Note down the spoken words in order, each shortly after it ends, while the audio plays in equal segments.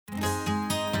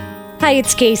Hi,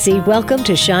 it's Casey. Welcome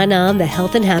to Shine On, the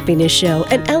Health and Happiness Show,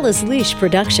 an Ella's Leash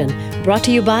production. Brought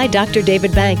to you by Dr.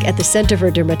 David Bank at the Center for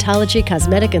Dermatology,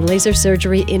 Cosmetic, and Laser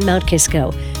Surgery in Mount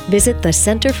Kisco. Visit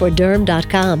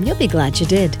thecenterforderm.com. You'll be glad you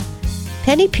did.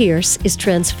 Penny Pierce is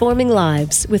transforming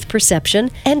lives with perception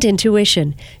and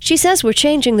intuition. She says we're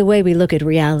changing the way we look at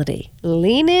reality.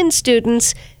 Lean in,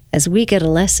 students, as we get a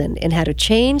lesson in how to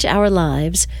change our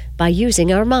lives by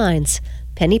using our minds.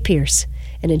 Penny Pierce,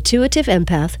 an intuitive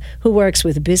empath who works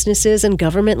with businesses and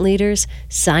government leaders,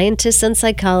 scientists and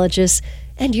psychologists,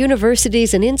 and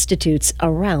universities and institutes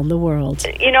around the world.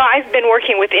 You know, I've been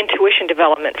working with intuition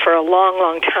development for a long,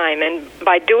 long time, and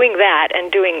by doing that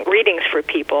and doing readings for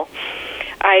people,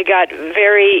 I got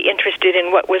very interested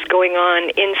in what was going on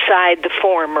inside the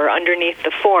form or underneath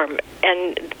the form,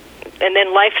 and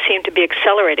then life seemed to be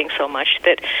accelerating so much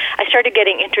that I started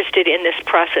getting interested in this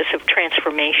process of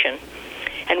transformation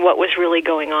and what was really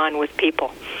going on with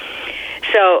people.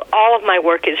 So all of my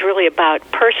work is really about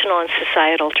personal and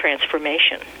societal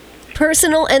transformation.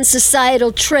 Personal and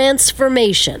societal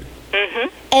transformation. Mm-hmm.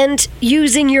 And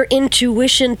using your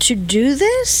intuition to do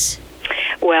this?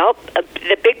 Well,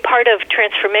 the big part of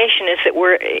transformation is that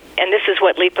and this is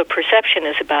what Leap of Perception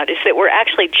is about, is that we're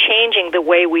actually changing the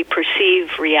way we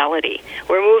perceive reality.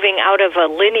 We're moving out of a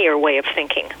linear way of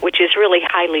thinking, which is really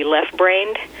highly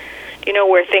left-brained. You know,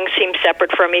 where things seem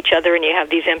separate from each other and you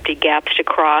have these empty gaps to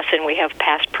cross and we have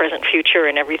past, present, future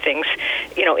and everything's,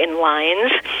 in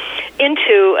lines,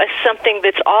 into something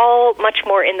that's all much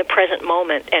more in the present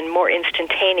moment and more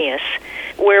instantaneous,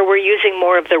 where we're using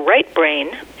more of the right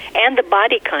brain and the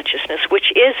body consciousness,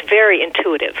 which is very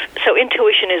intuitive. So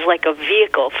intuition is like a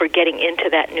vehicle for getting into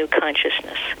that new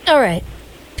consciousness. All right.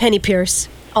 Penny Pierce,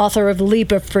 author of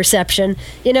Leap of Perception.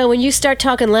 You know, when you start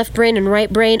talking left brain and right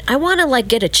brain, I want to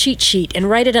get a cheat sheet and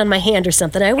write it on my hand or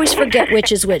something. I always forget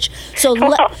which is which. So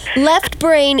left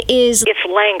brain is... It's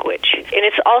language, and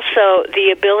it's also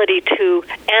the ability to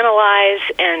analyze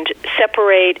and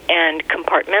separate and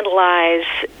compartmentalize.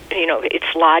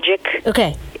 It's logic.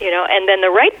 Okay. And then the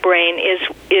right brain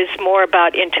is more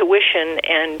about intuition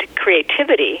and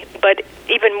creativity. But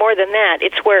even more than that,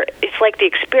 it's like the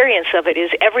experience of it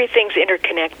is everything's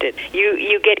interconnected.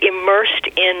 You get immersed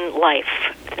in life.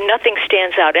 Nothing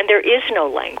stands out, and there is no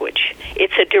language.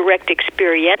 It's a direct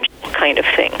experiential kind of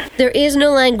thing. There is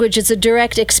no language. It's a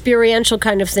direct experiential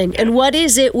kind of thing. And what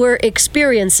is it we're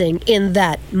experiencing in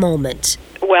that moment?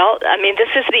 Well, this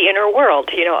is the inner world,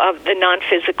 of the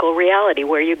non-physical reality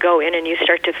where you go in and you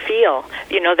start to feel,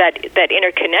 that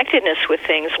interconnectedness with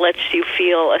things lets you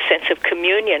feel a sense of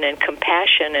communion and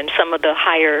compassion and some of the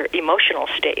higher emotional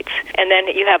states. And then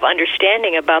you have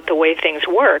understanding about the way things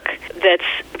work that's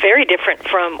very different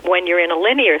from when you're in a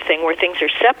linear thing where things are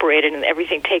separated and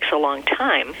everything takes a long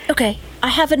time. Okay, I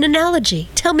have an analogy.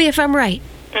 Tell me if I'm right.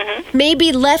 Mm-hmm.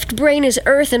 Maybe left brain is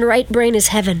earth and right brain is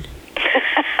heaven.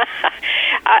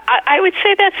 I would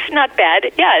say that's not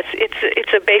bad. Yeah,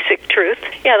 it's a basic truth.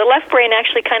 Yeah, the left brain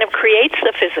actually kind of creates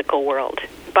the physical world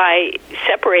by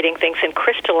separating things and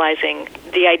crystallizing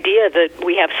the idea that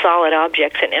we have solid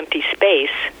objects and empty space.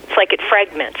 It's like it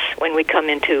fragments when we come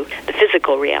into the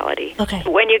physical reality. Okay.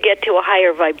 When you get to a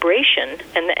higher vibration,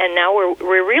 and now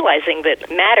we're realizing that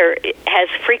matter has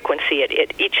frequency.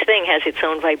 Each thing has its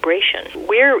own vibration.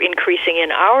 We're increasing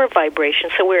in our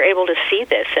vibration, so we're able to see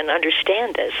this and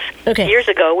understand this. Okay. Years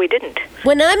ago, we didn't.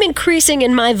 When I'm increasing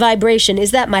in my vibration,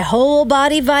 is that my whole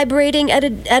body vibrating at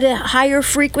a higher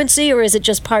frequency, or is it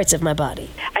just parts of my body?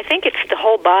 I think it's the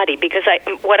whole body, because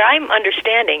what I'm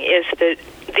understanding is that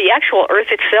the actual Earth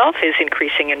itself is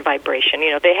increasing in vibration.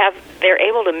 They're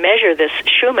able to measure this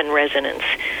Schumann resonance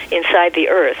inside the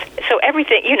Earth. So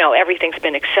everything's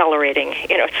been accelerating.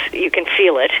 You can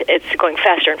feel it. It's going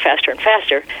faster and faster and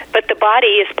faster. But the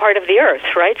body is part of the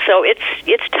Earth, right? So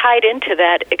it's tied into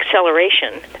that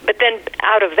acceleration. But then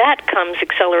out of that comes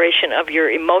acceleration of your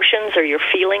emotions or your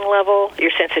feeling level,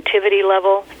 your sensitivity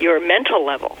level, your mental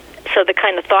level. So the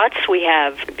kind of thoughts we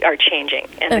have are changing,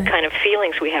 and the kind of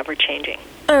feelings we have are changing.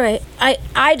 All right.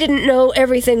 I didn't know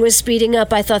everything was speeding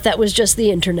up. I thought that was just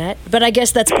the internet. But I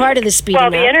guess that's part of the speeding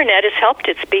up. Well, the internet has helped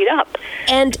it speed up.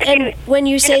 And when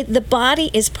you say the body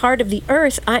is part of the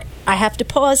Earth, I have to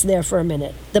pause there for a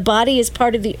minute. The body is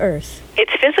part of the Earth.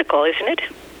 It's physical, isn't it?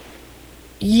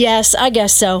 Yes, I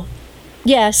guess so.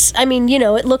 Yes.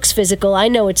 It looks physical. I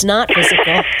know it's not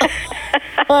physical.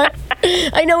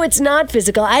 I know it's not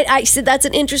physical. I said that's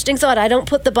an interesting thought. I don't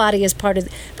put the body as part of,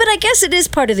 but I guess it is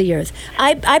part of the Earth.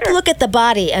 I look at the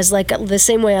body as like the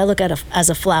same way I look at as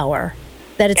a flower.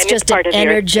 That it's and just part an of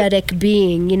energetic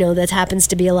being, that happens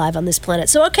to be alive on this planet.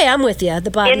 So, okay, I'm with you. The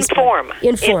body's... In form.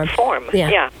 In form.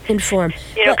 Yeah. In form.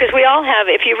 Because we all have,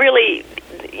 if you really...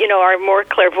 are more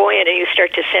clairvoyant and you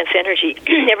start to sense energy,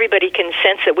 everybody can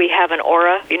sense that we have an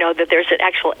aura, that there's an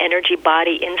actual energy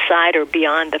body inside or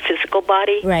beyond the physical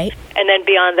body. Right. And then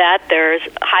beyond that, there's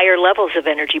higher levels of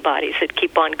energy bodies that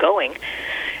keep on going.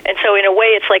 And so in a way,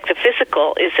 it's like the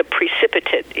physical is a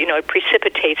precipitate, it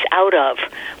precipitates out of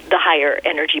the higher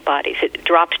energy bodies. It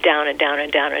drops down and down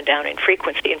and down and down in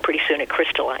frequency, and pretty soon it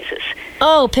crystallizes.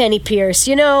 Oh, Penny Pierce,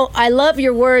 I love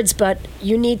your words, but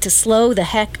you need to slow the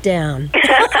heck down.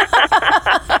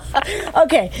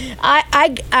 Okay,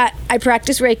 I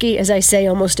practice Reiki, as I say,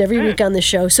 almost every week on the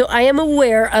show, so I am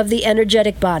aware of the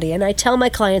energetic body, and I tell my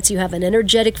clients you have an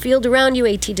energetic field around you,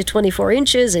 18 to 24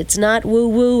 inches. It's not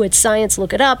woo-woo, it's science,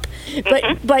 look it up.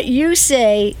 But you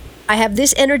say, I have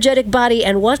this energetic body,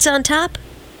 and what's on top?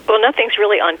 Well, nothing's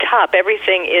really on top.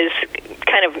 Everything is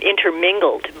kind of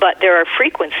intermingled, but there are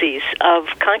frequencies of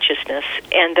consciousness,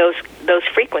 and those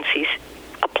frequencies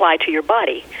apply to your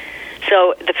body.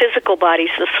 So the physical body's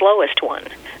the slowest one.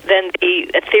 Then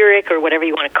the etheric, or whatever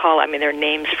you want to call it, there are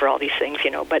names for all these things,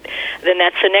 but then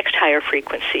that's the next higher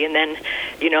frequency. And then,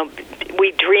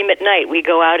 we dream at night. We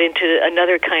go out into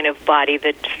another kind of body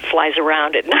that flies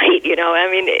around at night,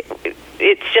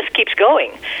 it just keeps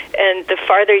going. And the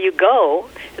farther you go,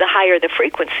 the higher the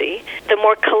frequency, the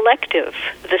more collective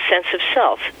the sense of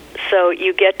self. So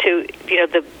you get to,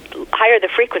 the higher the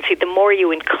frequency, the more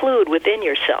you include within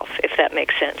yourself, if that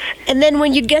makes sense. And then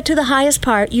when you get to the highest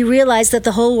part, you realize that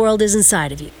the whole world is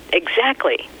inside of you.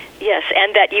 Exactly. Yes,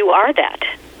 and that you are that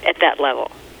at that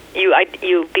level.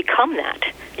 You become that.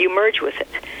 You merge with it.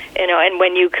 And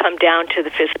when you come down to the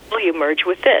physical, you merge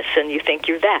with this, and you think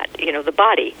you're that, the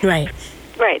body. Right.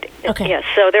 Right. Okay. Yes.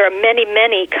 So there are many,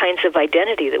 many kinds of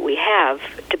identity that we have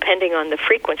depending on the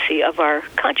frequency of our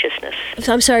consciousness.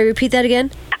 So I'm sorry, repeat that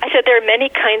again? I said there are many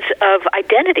kinds of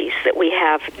identities that we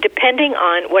have depending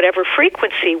on whatever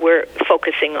frequency we're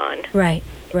focusing on. Right.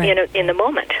 In the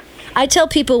moment. I tell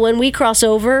people when we cross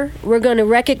over, we're going to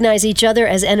recognize each other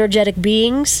as energetic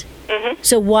beings. Mm-hmm.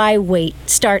 So why wait?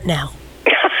 Start now.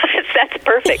 That's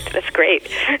perfect. That's great.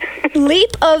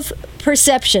 Leap of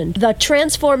perception, the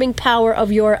transforming power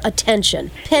of your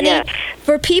attention. Penny, yes.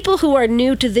 For people who are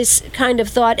new to this kind of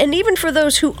thought, and even for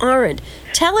those who aren't,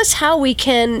 tell us how we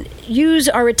can use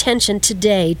our attention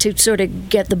today to sort of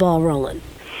get the ball rolling.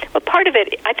 Well, part of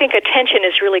it, I think attention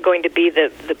is really going to be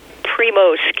the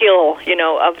primo skill,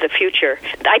 of the future.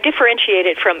 I differentiate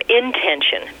it from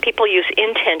intention. People use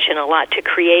intention a lot to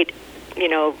create,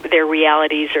 their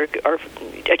realities or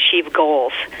achieve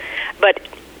goals. But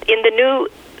in the new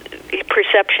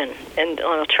perception, and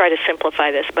I'll try to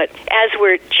simplify this, but as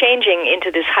we're changing into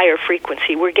this higher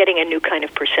frequency, we're getting a new kind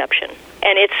of perception.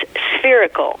 And it's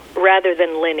spherical rather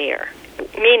than linear,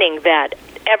 meaning that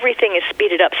everything is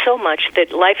speeded up so much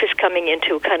that life is coming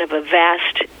into kind of a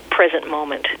vast present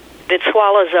moment that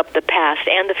swallows up the past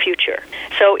and the future.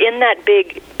 So in that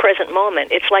big present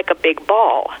moment, it's like a big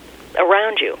ball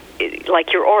around you,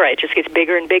 like your aura. It just gets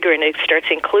bigger and bigger, and it starts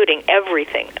including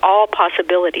everything, all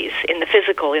possibilities in the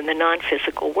physical, in the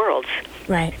non-physical worlds.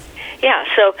 Right. Yeah,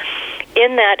 so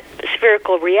in that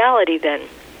spherical reality, then,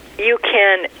 you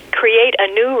can create a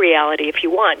new reality if you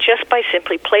want, just by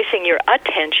simply placing your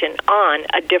attention on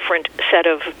a different set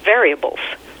of variables.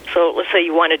 So let's say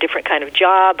you want a different kind of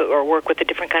job or work with a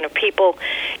different kind of people.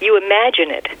 You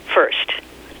imagine it first,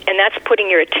 and that's putting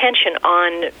your attention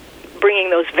on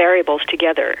bringing those variables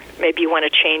together. Maybe you want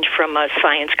to change from a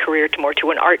science career to more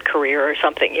to an art career or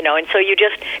something, and so you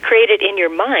just create it in your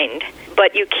mind,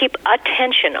 but you keep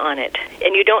attention on it,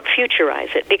 and you don't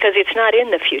futurize it, because it's not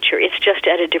in the future. It's just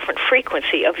at a different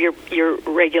frequency of your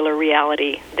regular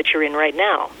reality that you're in right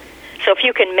now. So if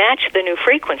you can match the new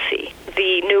frequency,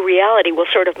 the new reality will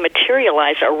sort of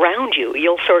materialize around you.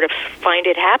 You'll sort of find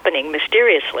it happening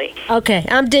mysteriously. Okay,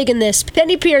 I'm digging this.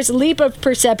 Penny Pierce, Leap of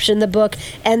Perception, the book,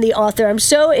 and the author. I'm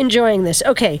so enjoying this.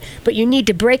 Okay, but you need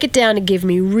to break it down and give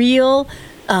me a real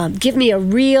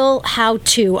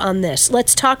how-to on this.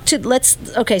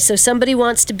 Okay, so somebody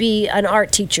wants to be an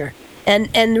art teacher,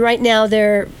 and right now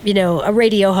they're, a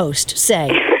radio host,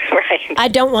 say. I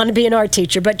don't want to be an art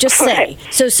teacher, but just say. Right.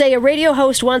 So say a radio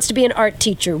host wants to be an art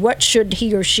teacher. What should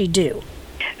he or she do?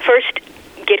 First,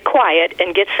 get quiet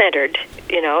and get centered,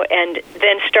 and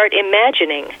then start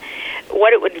imagining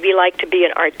what it would be like to be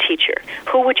an art teacher.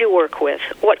 Who would you work with?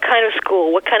 What kind of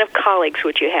school? What kind of colleagues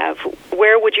would you have?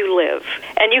 Where would you live?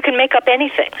 And you can make up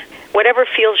anything, whatever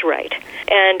feels right,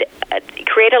 and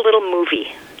create a little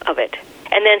movie of it.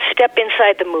 and then step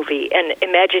inside the movie and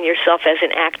imagine yourself as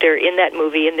an actor in that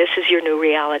movie, and this is your new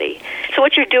reality. So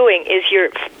what you're doing is you're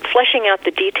fleshing out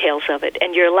the details of it,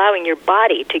 and you're allowing your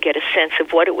body to get a sense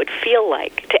of what it would feel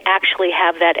like to actually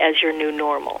have that as your new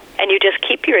normal. And you just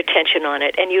keep your attention on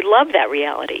it, and you love that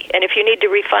reality. And if you need to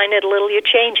refine it a little, you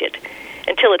change it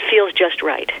until it feels just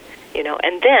right.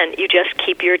 And then you just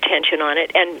keep your attention on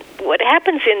it. And what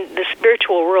happens in the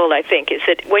spiritual world, I think, is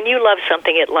that when you love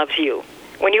something, it loves you.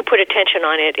 When you put attention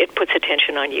on it, it puts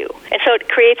attention on you. And so it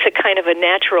creates a kind of a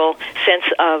natural sense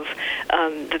of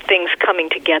the things coming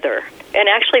together. And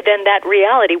actually then that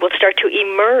reality will start to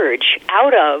emerge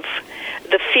out of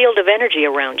the field of energy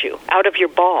around you, out of your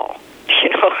ball.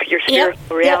 Your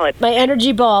spiritual reality. Yep. My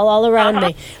energy ball all around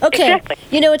me. Okay. Exactly.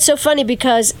 It's so funny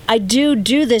because I do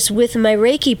this with my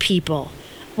Reiki people.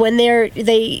 When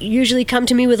they usually come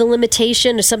to me with a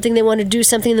limitation or something they want to do,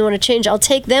 something they want to change, I'll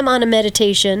take them on a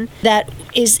meditation that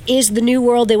is the new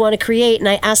world they want to create, and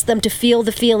I ask them to feel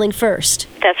the feeling first.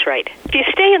 That's right. If you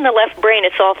stay in the left brain,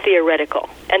 it's all theoretical,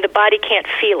 and the body can't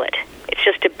feel it. It's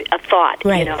just a thought,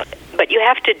 right. But you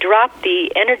have to drop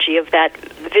the energy of that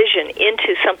vision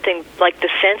into something like the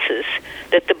senses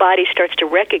that the body starts to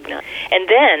recognize. And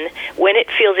then, when it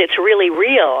feels it's really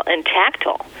real and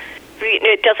tactile,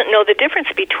 it doesn't know the difference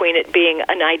between it being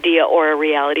an idea or a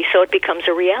reality, so it becomes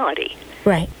a reality.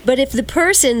 Right. But if the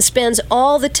person spends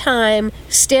all the time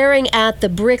staring at the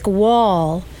brick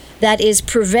wall that is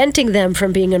preventing them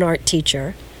from being an art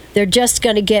teacher, they're just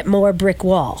going to get more brick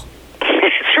wall.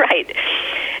 That's right.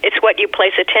 It's what you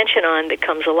place attention on that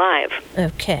comes alive.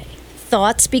 Okay.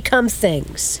 Thoughts become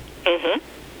things. Mm-hmm.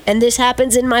 And this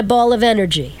happens in my ball of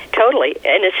energy. Totally.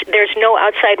 And there's no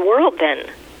outside world then,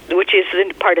 which is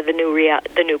part of the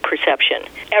new perception.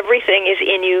 Everything is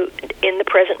in you in the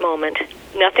present moment.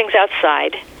 Nothing's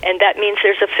outside, and that means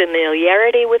there's a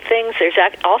familiarity with things. There's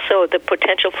also the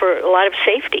potential for a lot of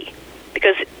safety.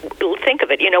 Because think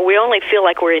of it, we only feel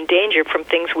like we're in danger from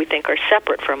things we think are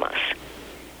separate from us.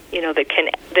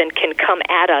 That can come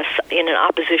at us in an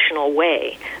oppositional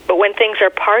way. But when things are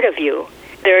part of you,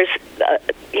 there's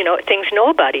things know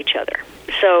about each other.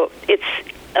 So it's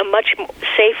a much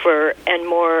safer and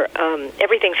more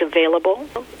everything's available.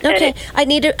 Okay, I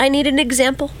need an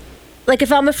example. Like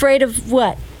if I'm afraid of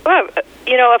what? Well,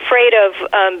 afraid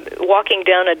of walking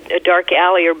down a dark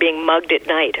alley or being mugged at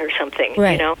night or something.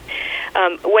 Right.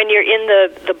 When you're in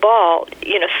the ball,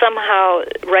 somehow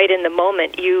right in the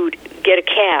moment you get a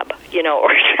cab,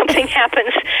 or something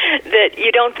happens that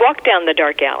you don't walk down the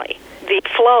dark alley. The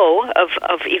flow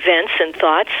of events and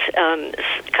thoughts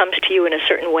comes to you in a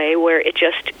certain way where it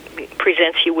just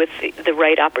presents you with the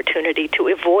right opportunity to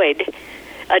avoid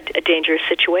a dangerous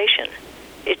situation.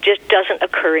 It just doesn't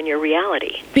occur in your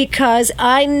reality. Because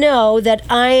I know that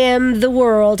I am the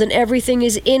world and everything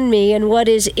is in me, and what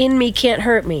is in me can't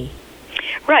hurt me.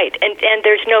 Right, and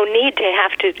there's no need to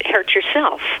have to hurt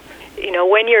yourself.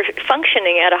 When you're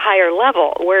functioning at a higher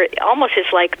level, where it almost is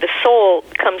like the soul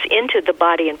comes into the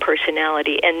body and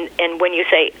personality, and when you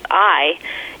say I,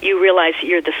 you realize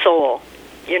you're the soul.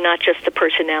 You're not just the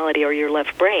personality or your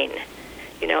left brain.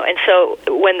 And so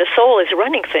when the soul is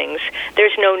running things,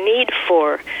 there's no need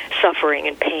for suffering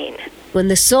and pain. When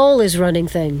the soul is running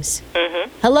things. Mm-hmm.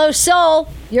 Hello, soul,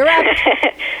 you're up.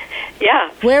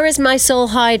 Yeah. Where is my soul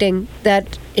hiding? I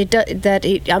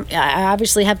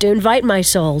obviously have to invite my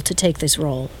soul to take this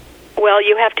role. Well,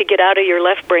 you have to get out of your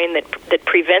left brain that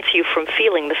prevents you from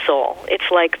feeling the soul. It's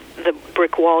like the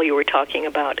brick wall you were talking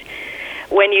about.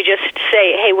 When you just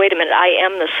say, hey, wait a minute, I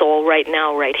am the soul right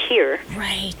now, right here.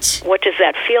 Right. What does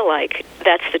that feel like?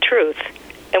 That's the truth.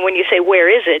 And when you say, where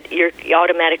is it, you're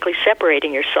automatically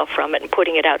separating yourself from it and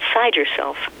putting it outside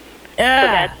yourself.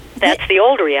 So that's the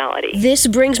old reality. This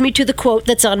brings me to the quote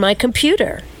that's on my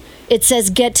computer. It says,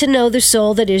 get to know the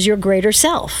soul that is your greater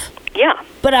self. Yeah.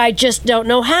 But I just don't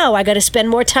know how. I got to spend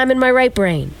more time in my right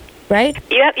brain. Right?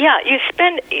 Yeah.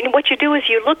 What you do is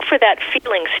you look for that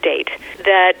feeling state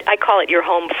that I call it your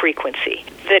home frequency.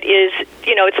 That is,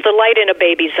 it's the light in a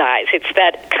baby's eyes. It's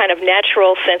that kind of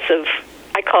natural sense of,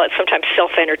 I call it sometimes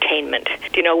self-entertainment,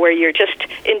 where you're just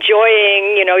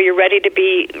enjoying, you're ready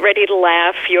to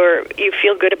laugh, you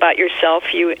feel good about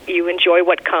yourself, you enjoy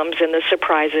what comes and the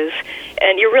surprises,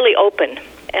 and you're really open.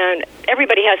 And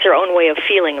everybody has their own way of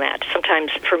feeling that.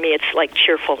 Sometimes, for me, it's like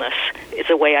cheerfulness is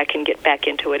a way I can get back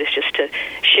into it, is just to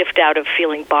shift out of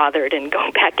feeling bothered and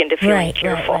go back into feeling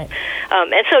cheerful. Right.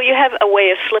 And so you have a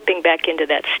way of slipping back into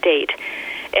that state.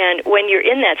 And when you're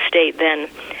in that state, then,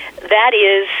 that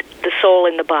is the soul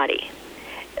in the body,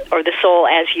 or the soul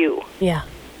as you. Yeah.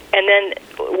 And then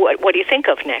what do you think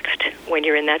of next when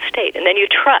you're in that state? And then you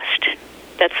trust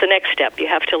That's the next step. You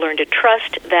have to learn to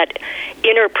trust that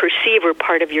inner perceiver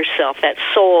part of yourself, that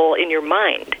soul in your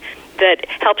mind that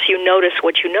helps you notice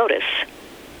what you notice.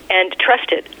 And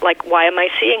trust it. Like, why am I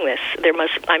seeing this?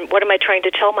 What am I trying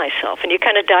to tell myself? And you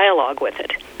kind of dialogue with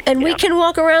it. And we can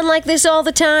walk around like this all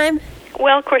the time?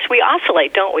 Well, of course, we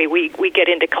oscillate, don't we? We get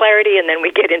into clarity, and then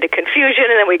we get into confusion,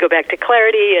 and then we go back to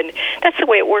clarity, and that's the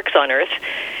way it works on Earth.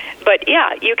 But,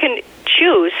 yeah, you can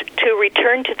choose to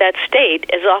return to that state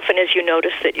as often as you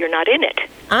notice that you're not in it.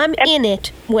 I'm in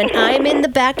it when I'm in the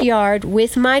backyard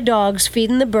with my dogs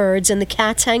feeding the birds and the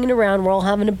cats hanging around. We're all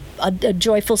having a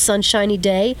joyful, sunshiny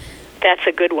day. That's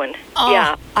a good one.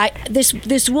 Yeah.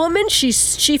 This woman, she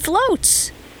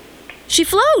floats. She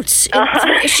floats.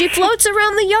 She floats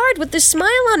around the yard with this smile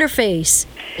on her face.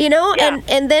 You know,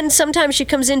 and then sometimes she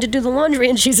comes in to do the laundry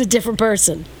and she's a different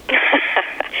person.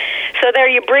 So there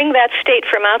you bring that state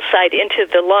from outside into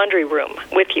the laundry room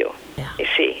with you, you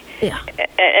see. Yeah.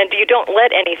 And you don't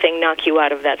let anything knock you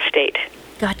out of that state.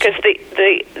 Gotcha.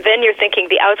 Because then you're thinking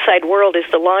the outside world is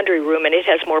the laundry room and it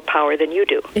has more power than you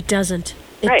do. It doesn't.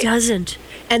 It doesn't.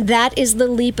 And that is the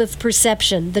leap of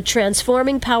perception, the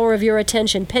transforming power of your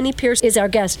attention. Penny Pearce is our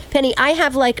guest. Penny, I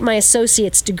have like my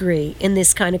associate's degree in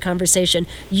this kind of conversation.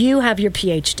 You have your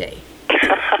PhD.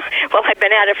 Well, I've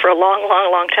been at it for a long,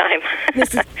 long, long time.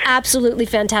 This is absolutely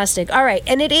fantastic. All right,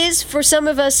 and it is, for some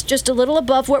of us, just a little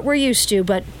above what we're used to,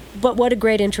 but what a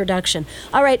great introduction.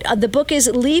 All right, the book is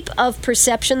Leap of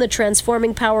Perception, The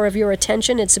Transforming Power of Your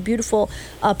Attention. It's a beautiful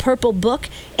purple book,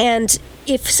 and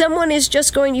if someone is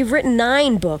just you've written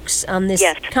 9 books on this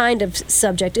kind of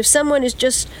subject. If someone is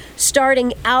just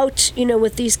starting out,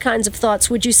 with these kinds of thoughts,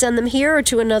 would you send them here or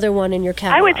to another one in your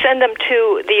catalog? I would send them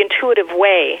to The Intuitive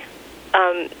Way.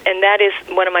 And that is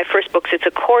one of my first books. It's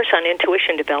a course on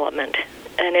intuition development,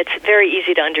 and it's very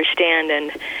easy to understand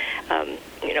and,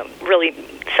 really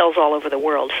sells all over the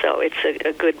world. So it's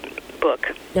a good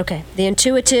book. Okay. The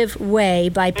Intuitive Way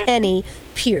by Penny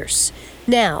Pearce.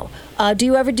 Now, do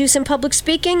you ever do some public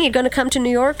speaking? You're going to come to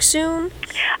New York soon?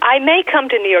 I may come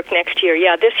to New York next year.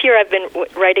 Yeah, this year I've been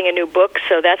writing a new book,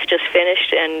 so that's just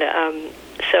finished, and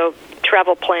so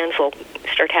travel plans will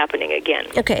start happening again.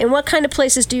 Okay, and what kind of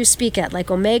places do you speak at,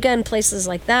 like Omega and places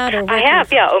like that? Or I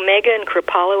have, Omega and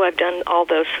Kripalu. I've done all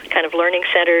those kind of learning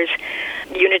centers,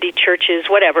 Unity churches,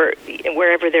 whatever,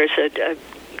 wherever there's a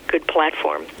good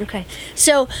platform. Okay,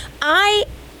 so I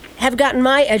have gotten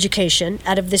my education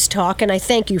out of this talk, and I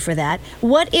thank you for that.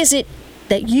 What is it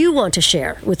that you want to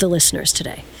share with the listeners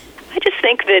today? I just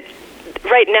think that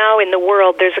right now in the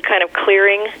world there's a kind of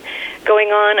clearing going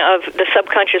on of the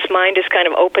subconscious mind is kind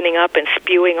of opening up and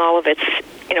spewing all of its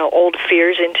old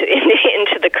fears into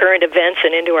the current events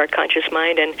and into our conscious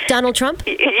mind. And Donald Trump?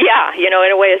 Yeah, in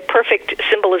a way, a perfect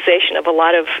symbolization of a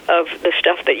lot of the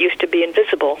stuff that used to be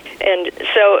invisible. And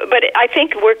so, but I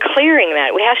think we're clearing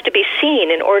that. It has to be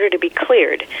seen in order to be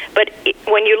cleared. But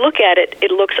when you look at it,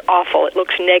 it looks awful. It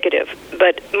looks negative.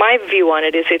 But my view on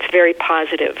it is it's very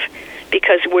positive,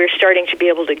 because we're starting to be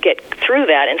able to get through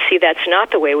that and see that's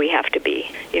not the way we have to be.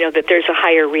 That there's a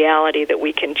higher reality that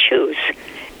we can choose.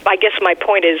 I guess my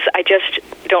point is I just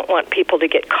don't want people to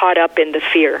get caught up in the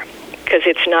fear, because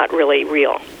it's not really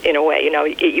real in a way.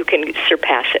 You can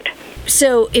surpass it.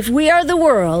 So if we are the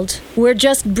world, we're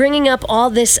just bringing up all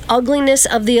this ugliness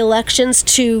of the elections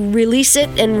to release it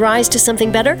and rise to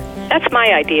something better? That's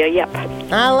my idea, yep.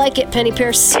 I like it, Penny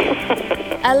Pearce.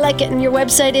 I like it. And your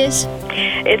website is?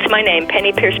 It's my name,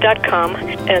 pennypearce.com,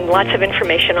 and lots of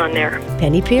information on there.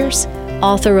 Penny Pearce,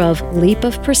 author of Leap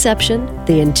of Perception,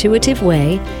 The Intuitive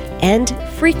Way, and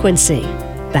Frequency.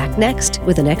 Back next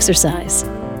with an exercise.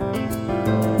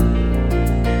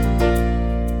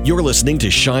 You're listening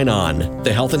to Shine On,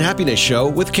 the Health and Happiness Show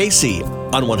with Casey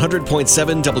on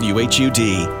 100.7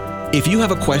 WHUD. If you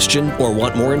have a question or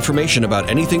want more information about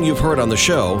anything you've heard on the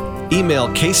show, email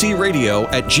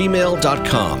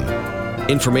caseyradio@gmail.com.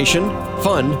 Information,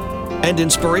 fun, and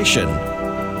inspiration.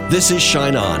 This is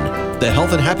Shine On, the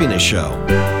Health and Happiness Show.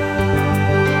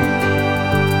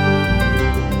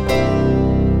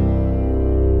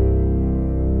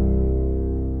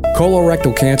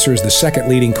 Colorectal cancer is the second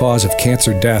leading cause of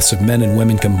cancer deaths of men and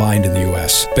women combined in the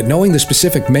U.S. But knowing the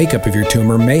specific makeup of your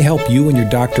tumor may help you and your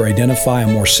doctor identify a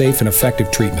more safe and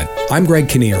effective treatment. I'm Greg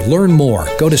Kinnear. Learn more.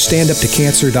 Go to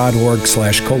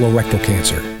standuptocancer.org/colorectal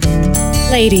cancer.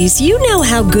 Ladies, you know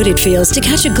how good it feels to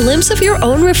catch a glimpse of your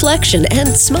own reflection and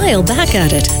smile back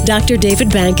at it. Dr. David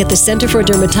Bank at the Center for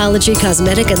Dermatology,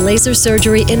 Cosmetic, and Laser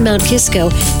Surgery in Mount Kisco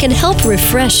can help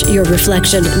refresh your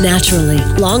reflection naturally.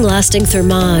 Long-lasting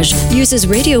Thermage uses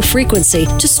radio frequency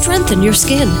to strengthen your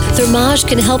skin. Thermage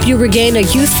can help you regain a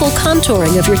youthful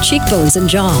contouring of your cheekbones and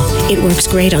jaw. It works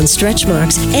great on stretch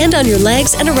marks and on your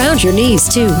legs and around your knees,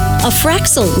 too. A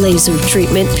Fraxel laser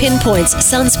treatment pinpoints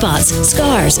sunspots,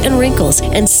 scars, and wrinkles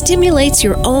and stimulates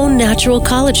your own natural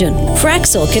collagen.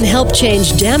 Fraxel can help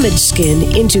change damaged skin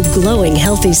into glowing,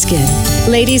 healthy skin.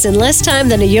 Ladies, in less time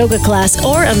than a yoga class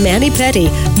or a mani-pedi,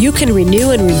 you can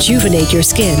renew and rejuvenate your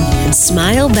skin and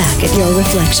smile back at your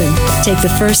reflection. Take the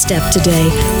first step today.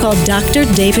 Call Dr.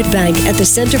 David Bank at the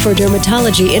Center for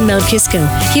Dermatology in Mount Kisco.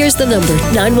 Here's the number,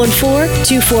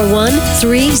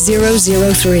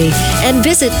 914-241-3003. And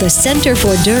visit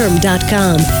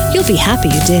thecenterforderm.com. You'll be happy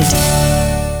you did.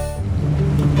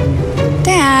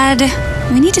 Dad,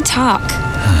 we need to talk.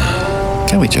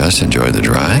 Can we just enjoy the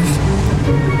drive?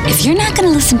 If you're not going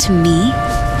to listen to me,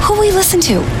 who will we listen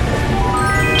to?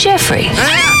 Jeffrey.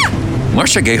 Ah!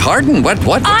 Marcia Gay Harden, what?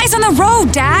 Eyes on the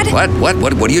road, Dad. What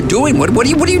are you doing? What are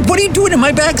you doing in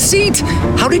my back seat?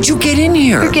 How did you get in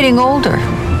here? You're getting older.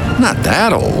 Not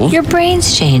that old. Your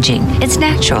brain's changing. It's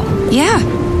natural. Yeah,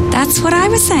 that's what I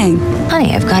was saying.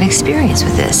 Honey, I've got experience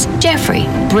with this. Jeffrey,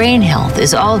 brain health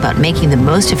is all about making the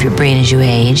most of your brain as you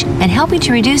age and helping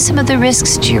to reduce some of the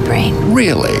risks to your brain.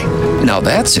 Really? Now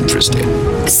that's interesting.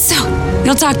 So,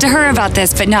 you'll talk to her about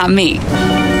this, but not me.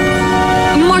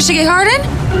 Marcia Gay Harden?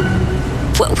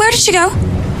 Where did she go?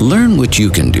 Learn what you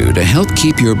can do to help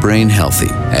keep your brain healthy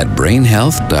at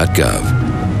brainhealth.gov.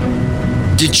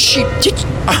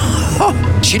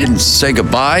 She didn't say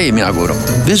goodbye? I mean, I would have.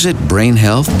 Visit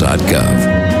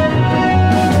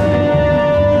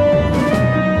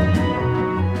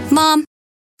brainhealth.gov. Mom,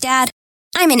 Dad,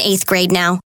 I'm in 8th grade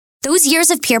now. Those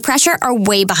years of peer pressure are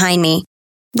way behind me.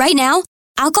 Right now,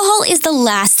 alcohol is the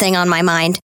last thing on my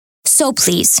mind. So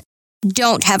please,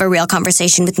 don't have a real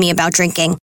conversation with me about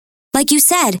drinking. Like you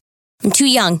said, I'm too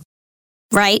young,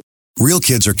 right? Real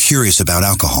kids are curious about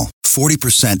alcohol.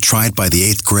 40% try it by the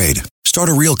 8th grade. Start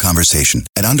a real conversation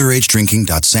at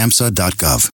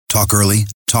underagedrinking.samhsa.gov. Talk early,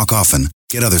 talk often,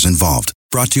 get others involved.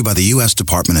 Brought to you by the U.S.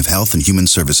 Department of Health and Human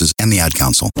Services and the Ad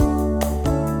Council.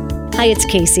 Hi, it's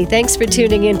Casey. Thanks for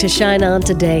tuning in to Shine On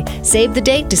today. Save the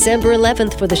date, December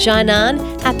 11th for the Shine On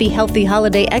Happy Healthy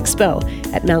Holiday Expo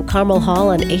at Mount Carmel Hall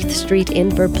on 8th Street in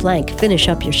Verplanck. Finish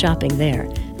up your shopping there.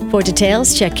 For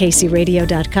details, check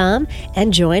kcradio.com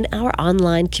and join our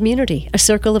online community, A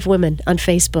Circle of Women, on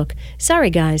Facebook. Sorry,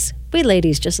 guys, we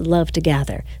ladies just love to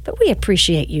gather, but we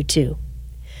appreciate you too.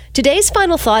 Today's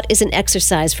final thought is an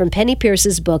exercise from Penny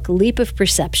Pierce's book, Leap of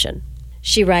Perception.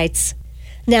 She writes,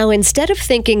 "Now, instead of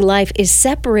thinking life is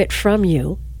separate from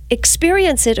you,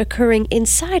 experience it occurring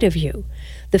inside of you.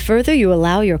 The further you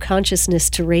allow your consciousness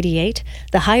to radiate,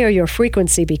 the higher your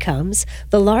frequency becomes,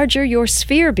 the larger your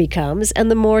sphere becomes,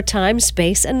 and the more time,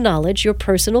 space, and knowledge your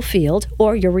personal field,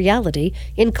 or your reality,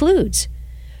 includes.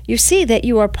 You see that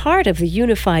you are part of the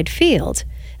unified field,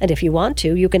 and if you want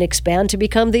to, you can expand to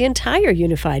become the entire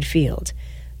unified field.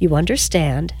 You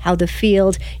understand how the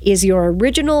field is your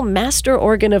original master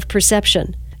organ of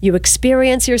perception. You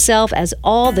experience yourself as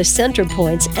all the center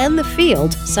points and the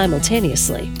field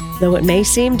simultaneously. Though it may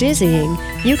seem dizzying,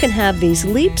 you can have these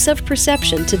leaps of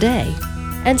perception today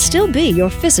and still be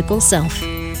your physical self."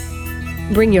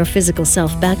 Bring your physical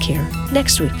self back here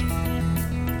next week.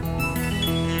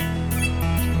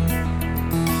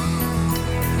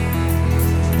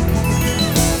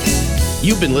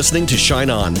 You've been listening to Shine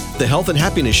On, the Health and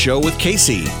Happiness Show with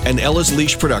Casey, an Ella's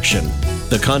Leash production.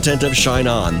 The content of Shine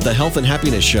On, the Health and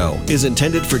Happiness Show, is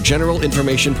intended for general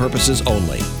information purposes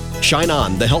only. Shine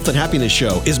On, the Health and Happiness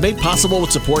Show, is made possible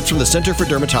with support from the Center for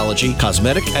Dermatology,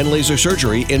 Cosmetic, and Laser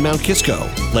Surgery in Mount Kisco.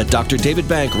 Let Dr. David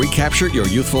Bank recapture your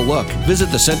youthful look. Visit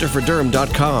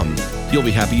thecenterforderm.com. You'll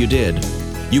be happy you did.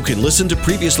 You can listen to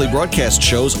previously broadcast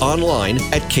shows online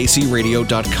at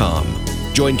kcradio.com.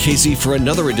 Join Casey for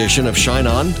another edition of Shine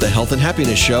On, the Health and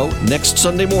Happiness Show, next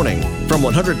Sunday morning from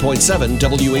 100.7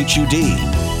 WHUD.